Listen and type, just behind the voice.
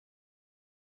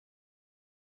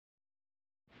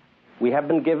we have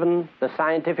been given the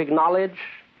scientific knowledge,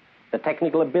 the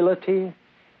technical ability,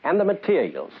 and the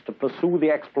materials to pursue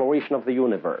the exploration of the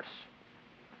universe.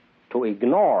 To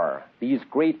ignore these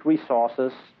great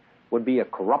resources would be a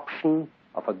corruption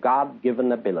of a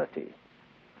God-given ability.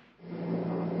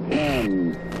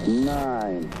 10,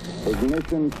 9,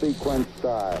 ignition sequence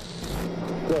start.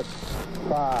 6,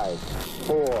 5,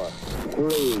 4,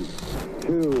 3,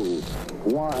 2,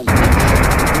 1.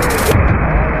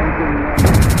 All engine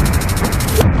running.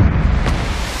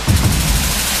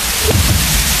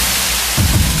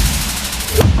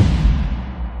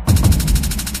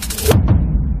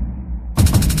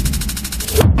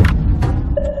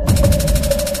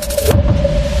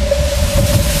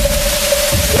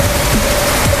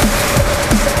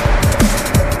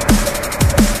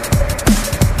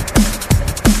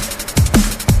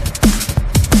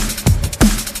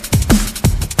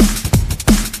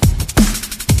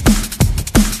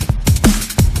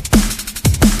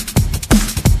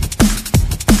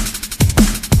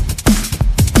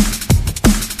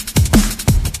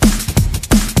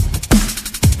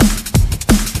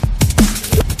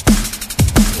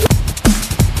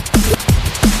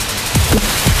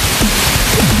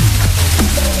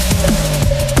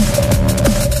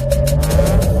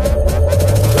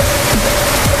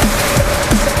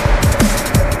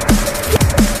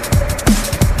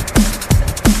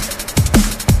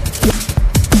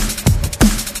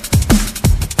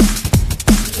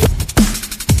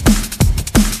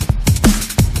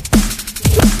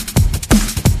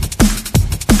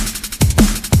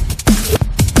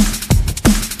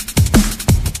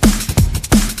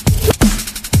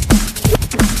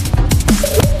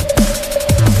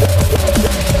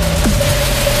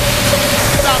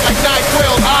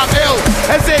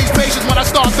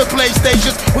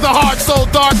 PlayStations with a heart so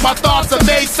dark, my thoughts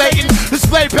amaze Satan.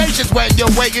 Display patience when you're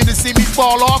waiting to see me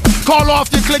fall off. Call off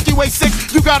your click, you ain't sick,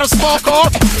 you got a smoke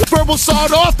off. Verbal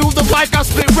sawed off through the mic, I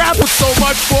spit rap with so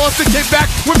much force to get back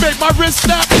would make my wrist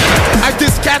snap. I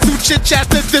diss cats who chit chat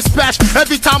to dispatch.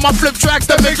 Every time I flip tracks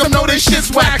that make them know they shit's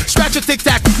whack. Scratch a tic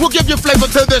tac, we'll give you flavor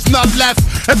till there's none left.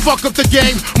 And fuck up the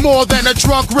game more than a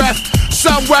drunk ref.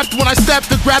 Some wept when I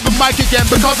stepped to grab the mic again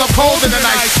because I'm cold in the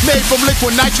night, made from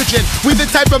liquid nitrogen. We the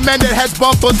type of men that heads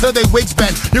bump until they wigs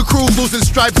bend. Your crew's losing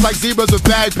stripes like zebras with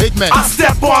bad pigment. I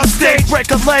step on stage,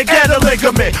 break a leg and a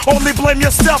ligament. Only blame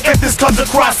yourself if this comes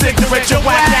across ignorant. Your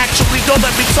whack actually, don't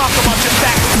let me talk about your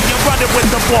back. You're running with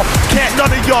the ball, can't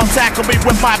none of y'all tackle me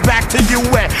with my back to you.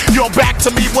 And your back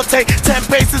to me will take 10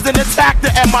 paces and attack the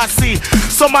MIC.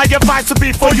 So my advice would be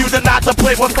for you to not to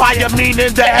play with fire,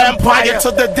 meaning the empire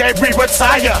till the day we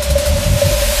retire.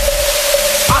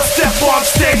 I step on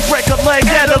stage, break a leg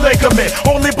and a ligament.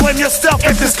 Only blame yourself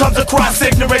if this comes across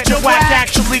ignorant. You're whack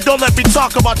actually, don't let me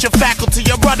talk about your faculty.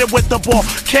 You're running with the ball,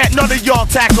 can't none of y'all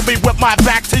tackle me with my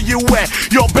back to you. And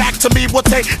your back to me will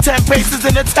take 10 paces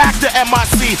and attack the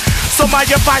MIC. So my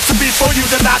advice would be for you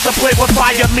to not to play with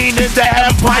fire, meaning the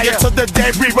empire till the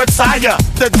day we retire.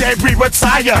 The day we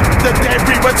retire. The day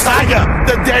we retire.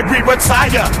 The day we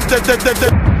retire. The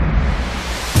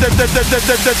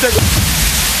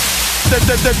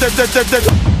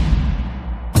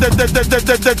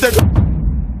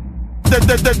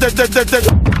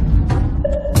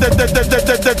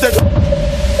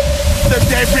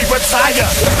day we retire.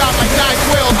 Sound like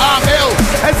NyQuil, I'm ill.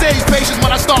 As age patience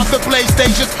when I start the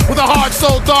PlayStations. With a heart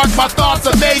so dark, my thoughts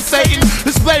amaze Satan.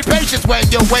 Display patience when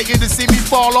you're waiting to see me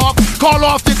fall off. Call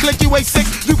off your click, you ain't sick,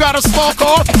 you got a smoke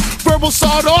off. Verbal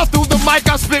sawed off through the mic,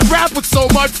 I spit rap with so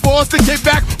much force to get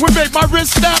back would make my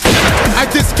wrist snap. I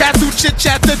diss cats who chit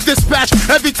chat to dispatch.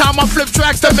 Every time I flip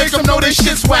tracks that make them know they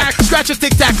shit's whack. Scratch a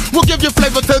tic tac, we'll give you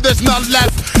flavor till there's none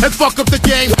left. And fuck up the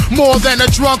game more than a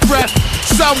drunk ref.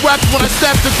 Some wept when I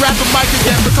stepped to grab the mic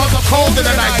again because I'm cold in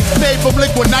the night, made from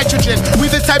liquid nitrogen. We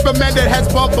the type of men that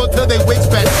heads bump until they wigs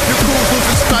bend. Your crew's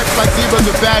losing stripes like zebras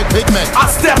with bad pigment. I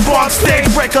step on stage,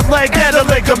 break a leg and a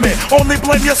ligament. Only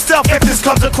blame yourself if this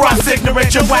comes across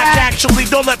ignorant. You're whack actually,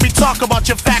 don't let me talk about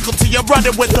your faculty. You're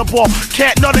running with the ball,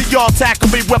 can't none of y'all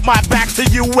tackle me with my back to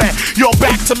you. And your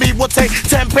back to me will take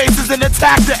 10 paces and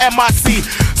attack the MIC.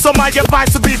 So my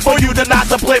advice would be for you to not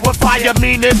to play with fire,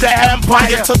 meaning the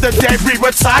empire till the day we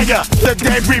retire. The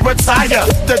day we retire.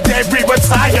 The day we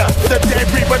retire. The day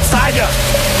we retire.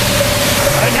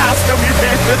 En jag ska vi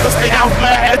vet att stay out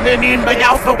med henne in med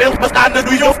jag för vill bestämma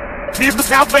du ju. Vi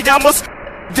bestämmer jag måste.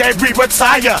 Day we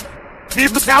retire. Vi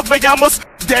bestämmer jag måste.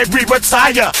 Day we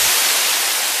retire.